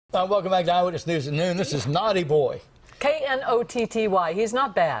Welcome back to Eyewitness News at Noon. This is Naughty Boy. K-N-O-T-T-Y. He's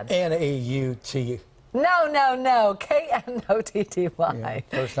not bad. N-A-U-T. No. K-N-O-T-T-Y. Yeah,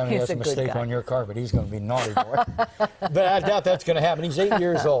 first time he He's has a a good mistake guy. on your car, but he's going to be Naughty Boy. But I doubt that's going to happen. He's 8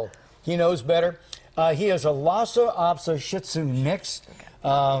 years old. He knows better. He is a Lhasa Apso Shih Tzu mix.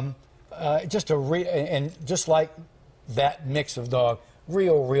 And just like that mix of dog,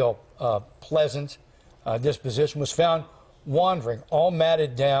 real pleasant disposition. Was found wandering, all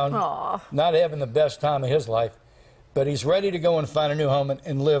matted down, not having the best time of his life. But he's ready to go and find a new home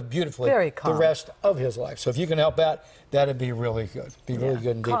and live beautifully the rest of his life. So if you can help out, that'd be really good. Really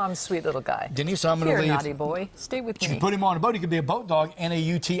good indeed. Calm, sweet little guy. Denise, I'm going to leave. Naughty boy. Stay with me. You put him on a boat, he could be a boat dog,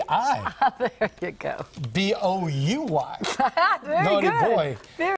 N-A-U-T-I. There you go. B-O-U-Y. Very Naughty good. boy. Very